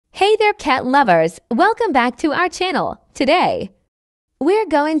Hey there, cat lovers! Welcome back to our channel. Today, we're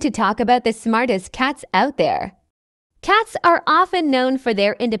going to talk about the smartest cats out there. Cats are often known for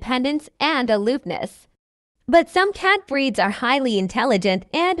their independence and aloofness. But some cat breeds are highly intelligent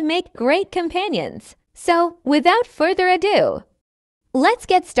and make great companions. So, without further ado, let's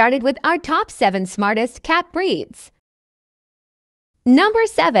get started with our top 7 smartest cat breeds. Number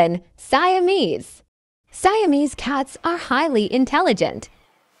 7. Siamese. Siamese cats are highly intelligent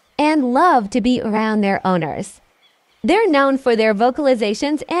and love to be around their owners. They're known for their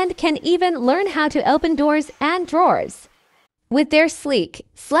vocalizations and can even learn how to open doors and drawers. With their sleek,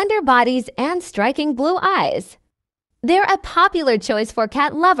 slender bodies and striking blue eyes, they're a popular choice for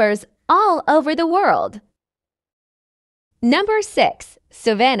cat lovers all over the world. Number 6.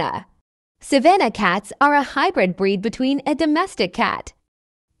 Savannah. Savannah cats are a hybrid breed between a domestic cat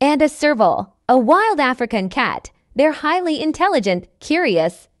and a serval, a wild African cat. They're highly intelligent,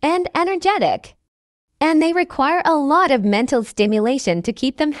 curious, and energetic, and they require a lot of mental stimulation to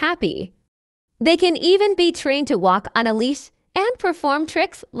keep them happy. They can even be trained to walk on a leash and perform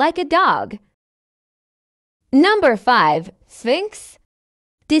tricks like a dog. Number 5. Sphynx.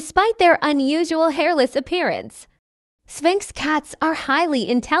 Despite their unusual hairless appearance, Sphynx cats are highly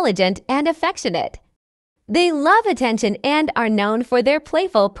intelligent and affectionate. They love attention and are known for their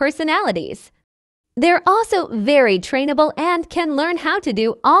playful personalities. They're also very trainable and can learn how to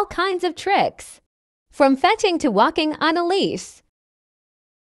do all kinds of tricks, from fetching to walking on a leash.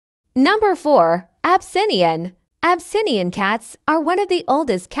 Number 4. Abyssinian. Abyssinian cats are one of the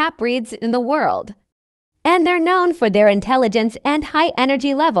oldest cat breeds in the world, and they're known for their intelligence and high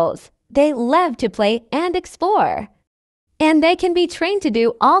energy levels. They love to play and explore, and they can be trained to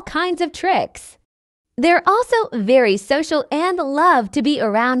do all kinds of tricks. They're also very social and love to be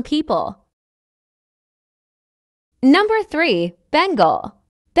around people. Number 3. Bengal.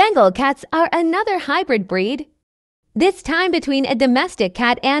 Bengal cats are another hybrid breed, this time between a domestic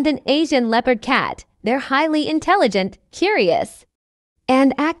cat and an Asian leopard cat. They're highly intelligent, curious,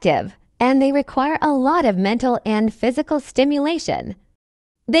 and active, and they require a lot of mental and physical stimulation.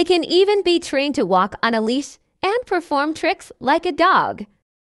 They can even be trained to walk on a leash and perform tricks like a dog.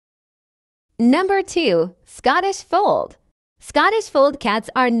 Number 2. Scottish Fold. Scottish Fold cats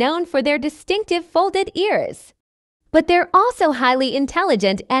are known for their distinctive folded ears, but they're also highly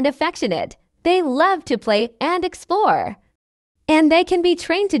intelligent and affectionate. They love to play and explore, and they can be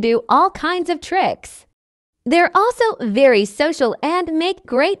trained to do all kinds of tricks. They're also very social and make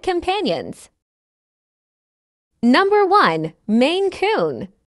great companions. Number 1. Maine Coon.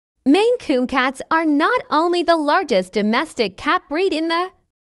 Maine Coon cats are not only the largest domestic cat breed in the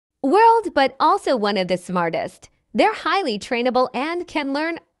world, but also one of the smartest. They're highly trainable and can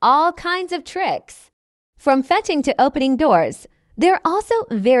learn all kinds of tricks, from fetching to opening doors. They're also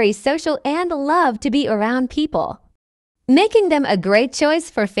very social and love to be around people, making them a great choice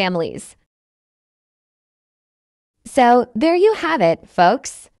for families. So, there you have it,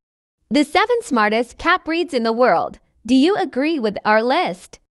 folks. The 7 smartest cat breeds in the world. Do you agree with our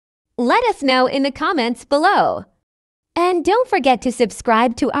list? Let us know in the comments below. And don't forget to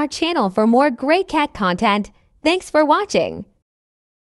subscribe to our channel for more great cat content. Thanks for watching.